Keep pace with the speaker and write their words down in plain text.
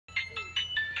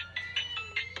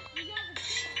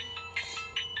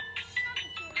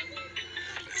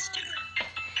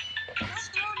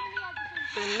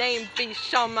name be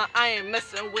Shama. I ain't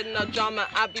messing with no drama.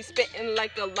 I be spitting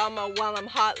like a llama while I'm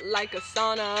hot like a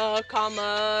sauna.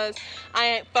 Commas, I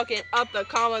ain't fucking up the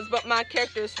commas, but my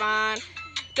character's fine.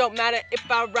 Don't matter if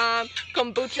I rhyme.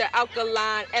 Kombucha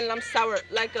alkaline, and I'm sour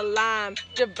like a lime.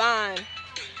 Divine,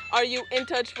 are you in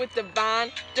touch with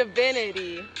divine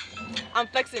divinity? I'm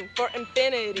flexing for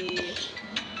infinity.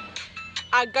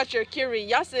 I got your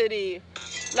curiosity.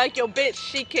 Like your bitch,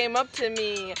 she came up to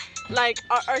me. Like,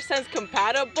 are our sense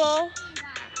compatible?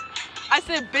 I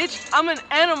said, bitch, I'm an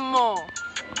animal.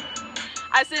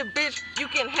 I said, bitch, you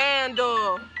can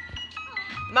handle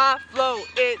my flow,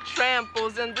 it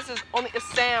tramples, and this is only a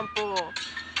sample.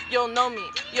 You'll know me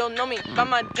by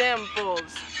my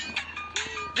dimples.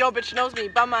 Yo, bitch knows me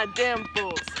by my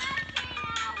dimples.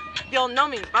 You'll know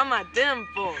me by my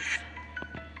dimples.